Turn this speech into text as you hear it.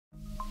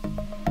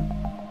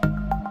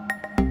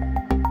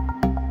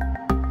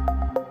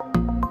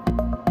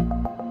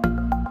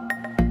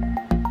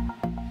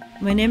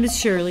My name is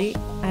Shirley.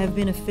 I have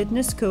been a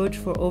fitness coach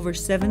for over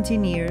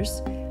 17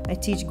 years. I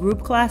teach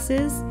group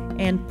classes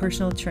and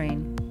personal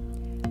train.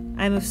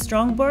 I'm a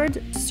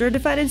Strongboard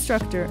certified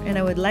instructor, and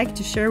I would like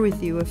to share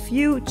with you a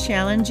few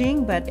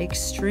challenging but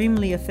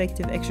extremely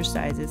effective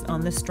exercises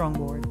on the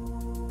Strongboard.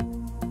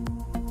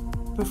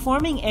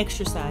 Performing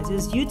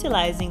exercises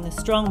utilizing the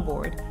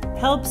Strongboard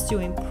helps to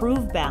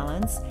improve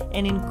balance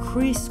and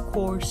increase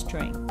core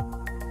strength.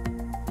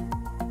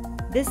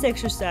 This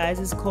exercise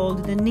is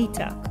called the knee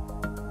tuck,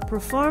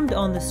 performed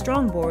on the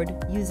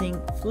Strongboard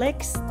using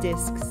flex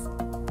discs.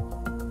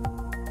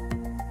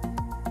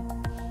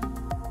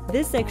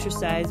 This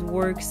exercise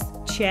works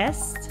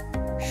chest,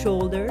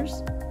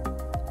 shoulders,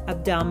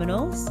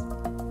 abdominals,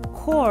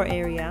 core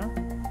area,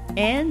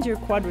 and your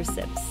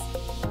quadriceps.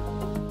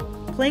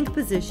 Plank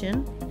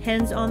position,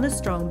 hands on the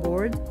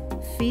Strongboard,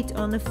 feet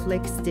on the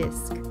flex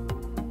disc.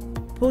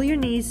 Pull your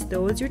knees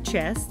towards your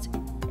chest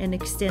and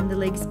extend the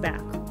legs back.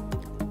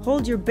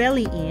 Hold your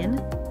belly in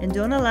and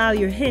don't allow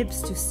your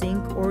hips to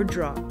sink or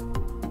drop.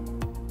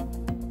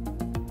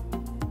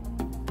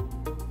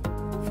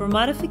 For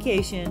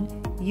modification,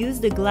 use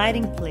the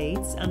gliding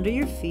plates under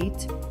your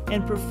feet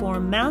and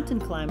perform mountain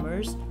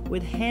climbers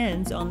with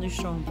hands on the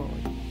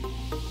Strongboard.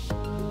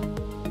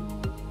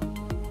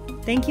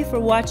 Thank you for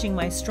watching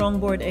my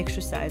Strongboard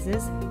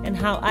exercises and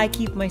how I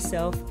keep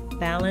myself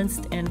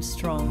balanced and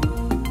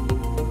strong.